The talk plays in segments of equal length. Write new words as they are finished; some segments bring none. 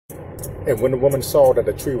And when the woman saw that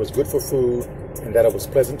the tree was good for food, and that it was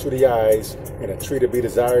pleasant to the eyes, and a tree to be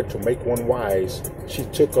desired to make one wise, she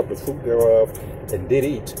took of the fruit thereof, and did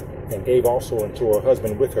eat, and gave also unto her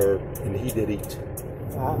husband with her, and he did eat.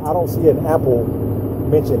 I don't see an apple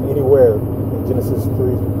mentioned anywhere in Genesis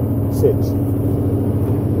 3:6,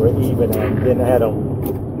 where Eve and then Adam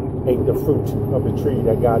ate the fruit of the tree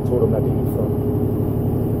that God told them not to eat from.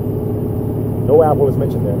 No apple is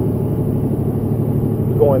mentioned there.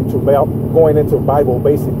 Going into Bible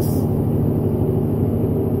basics.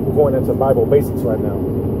 We're going into Bible basics right now.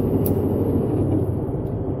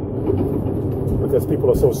 Because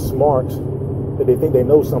people are so smart that they think they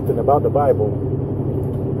know something about the Bible,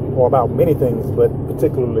 or about many things, but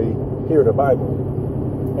particularly here the Bible.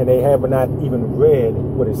 And they have not even read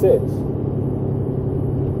what it says.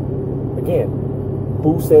 Again,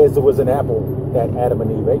 who says there was an apple that Adam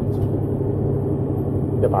and Eve ate?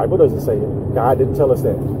 The Bible doesn't say it. God didn't tell us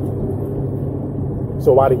that.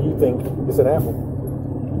 So why do you think it's an apple?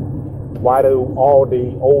 Why do all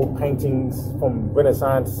the old paintings from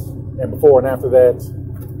Renaissance and before and after that,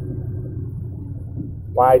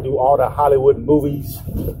 why do all the Hollywood movies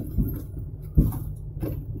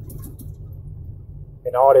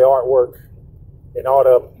and all the artwork and all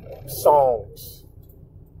the songs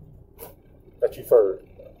that you've heard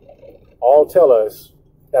all tell us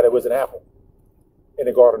that it was an apple in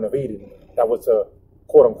the Garden of Eden that was a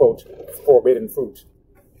quote-unquote forbidden fruit?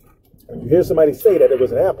 When you hear somebody say that it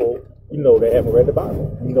was an apple, you know they haven't read the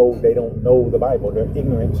Bible. You know they don't know the Bible. They're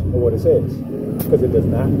ignorant of what it says, because it does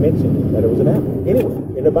not mention that it was an apple anywhere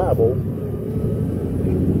in the Bible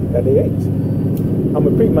that they ate. I'm going to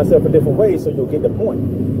repeat myself a different way so you'll get the point.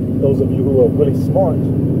 Those of you who are really smart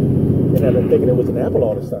and have been thinking it was an apple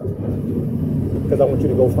all this time, because I want you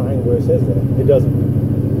to go find where it says that. It doesn't.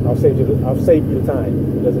 I'll save you the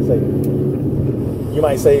time. It doesn't say that. You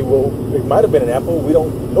might say, well, it might have been an apple. We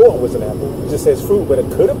don't know it was an apple. It just says fruit, but it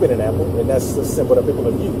could have been an apple, and that's the symbol that people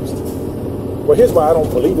have used. Well, here's why I don't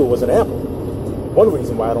believe it was an apple. One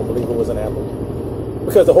reason why I don't believe it was an apple,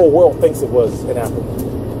 because the whole world thinks it was an apple.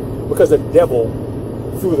 Because the devil,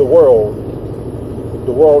 through the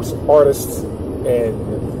world's artists and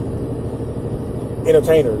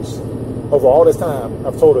entertainers, over all this time,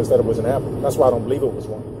 have told us that it was an apple. That's why I don't believe it was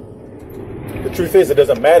one. The truth is, it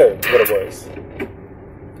doesn't matter what it was.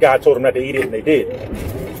 God told them not to eat it, and they did.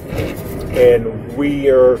 And we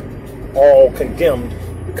are all condemned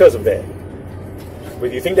because of that.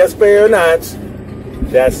 Whether you think that's fair or not,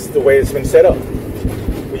 that's the way it's been set up.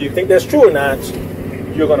 Whether you think that's true or not,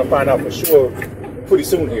 you're going to find out for sure pretty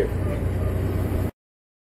soon here.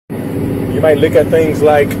 You might look at things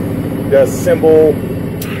like the symbol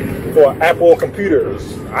for Apple computers,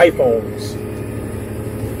 iPhones,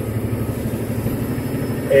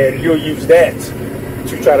 and you'll use that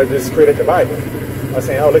to try to discredit the Bible by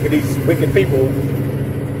saying, oh, look at these wicked people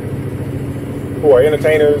who are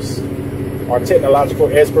entertainers, are technological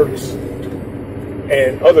experts,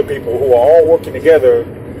 and other people who are all working together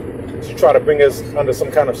to try to bring us under some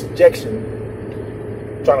kind of subjection,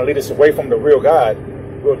 trying to lead us away from the real God,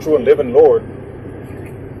 real true and living Lord.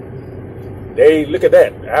 They look at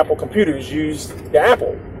that. Apple computers use the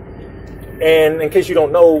apple. And in case you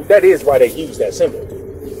don't know, that is why they use that symbol.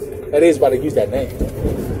 That is why they use that name.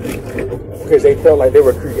 Because they felt like they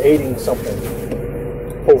were creating something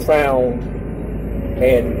profound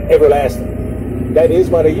and everlasting. That is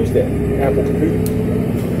why they use that Apple computer.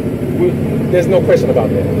 There's no question about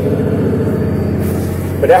that.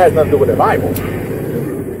 But that has nothing to do with the Bible.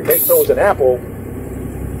 They chose an apple.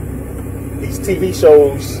 These TV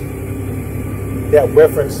shows that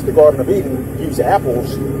reference the Garden of Eden use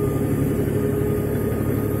apples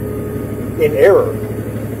in error.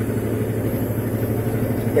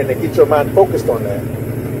 And to get your mind focused on that.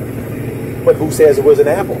 But who says it was an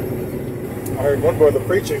apple? I heard one brother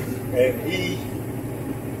preaching, and he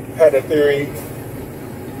had a theory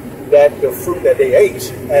that the fruit that they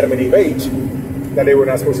ate, Adam and Eve ate, that they were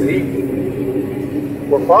not supposed to eat,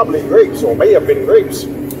 were probably grapes, or may have been grapes.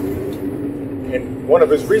 And one of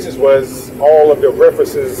his reasons was all of the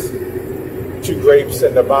references to grapes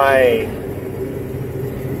and the vine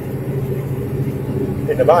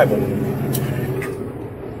in the Bible,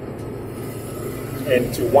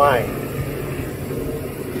 and to wine.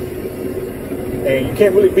 And you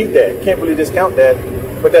can't really beat that. You can't really discount that,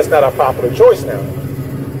 but that's not a popular choice now.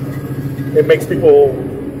 It makes people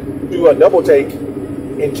do a double take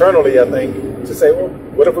internally, I think, to say, well,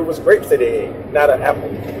 what if it was grapes that they ate, not an apple?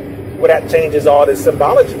 Well, that changes all this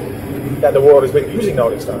symbology that the world has been using all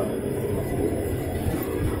this time.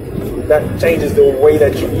 That changes the way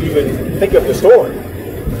that you even think of the story.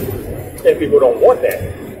 And people don't want that.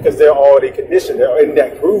 because they're already conditioned. They're in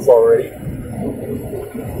that groove already.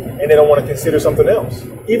 And they don't want to consider something else.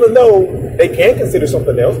 Even though they can consider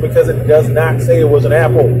something else because it does not say it was an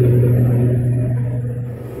apple.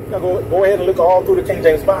 Now go ahead and look all through the King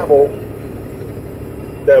James Bible.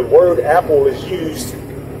 The word apple is used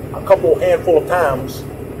a handful of times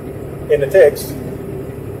in the text.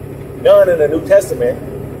 None in the New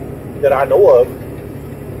Testament that I know of.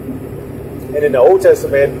 And in the Old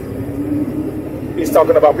Testament, he's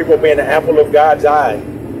talking about people being the apple of God's eye.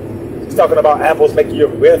 He's talking about apples making your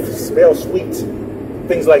breath smell sweet.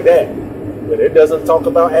 Things like that. But it doesn't talk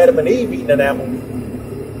about Adam and Eve eating an apple.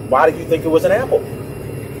 Why do you think it was an apple?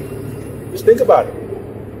 Just think about it.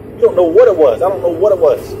 You don't know what it was. I don't know what it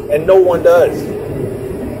was. And no one does.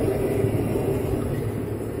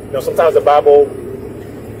 You know, sometimes the Bible,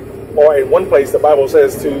 or in one place, the Bible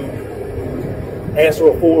says to answer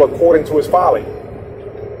a fool according to his folly.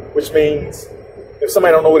 Which means, if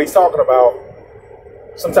somebody don't know what he's talking about,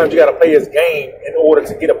 sometimes you got to play his game in order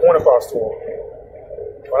to get a point across to him.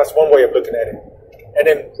 Well, that's one way of looking at it. And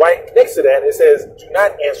then right next to that, it says, do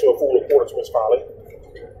not answer a fool according to his folly.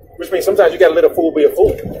 Which means sometimes you got to let a fool be a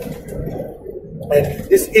fool. And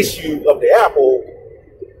this issue of the apple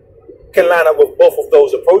can line up with both of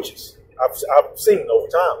those approaches. I've seen over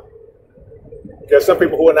time. There's some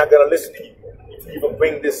people who are not going to listen to you if you even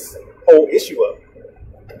bring this whole issue up.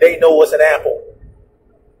 They know it's an apple.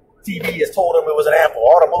 TV has told them it was an apple.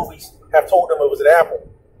 All the movies have told them it was an apple.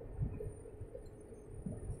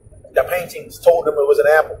 The paintings told them it was an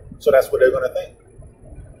apple. So that's what they're going to think.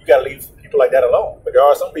 You got to leave people like that alone. But there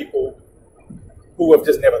are some people who have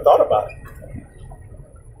just never thought about it.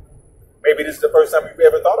 Maybe this is the first time you've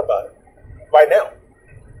ever thought about it. Right now.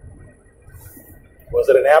 Was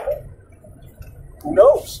it an apple? Who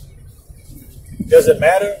knows? Does it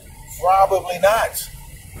matter? Probably not.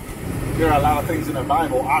 There are a lot of things in the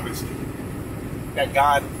Bible, obviously, that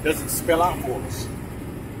God doesn't spell out for us.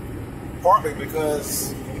 Partly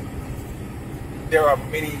because there are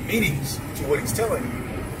many meanings to what he's telling you.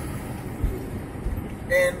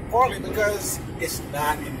 And partly because it's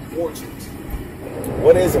not important.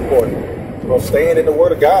 What is important? Well, staying in the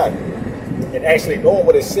Word of God and actually knowing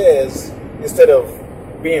what it says instead of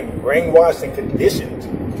being brainwashed and conditioned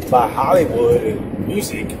by Hollywood and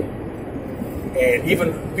music and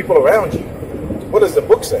even people around you. What does the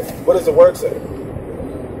book say? What does the Word say?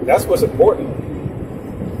 That's what's important.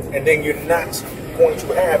 And then you're not going to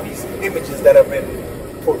have these images that have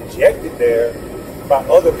been projected there by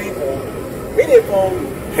other people. Many of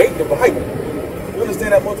them hate the Bible. You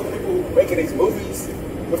understand that most of the people making these movies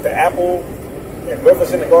with the apple and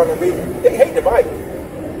referencing the Garden of Eden, they hate the Bible.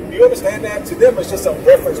 Do you understand that? To them, it's just a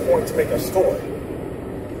reference point to make a story.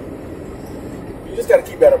 You just got to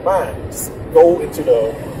keep that in mind. Just go into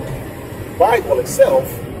the Bible itself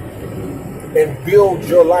and build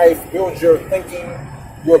your life, build your thinking,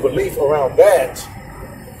 your belief around that.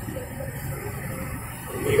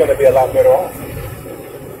 You're going to be a lot better off.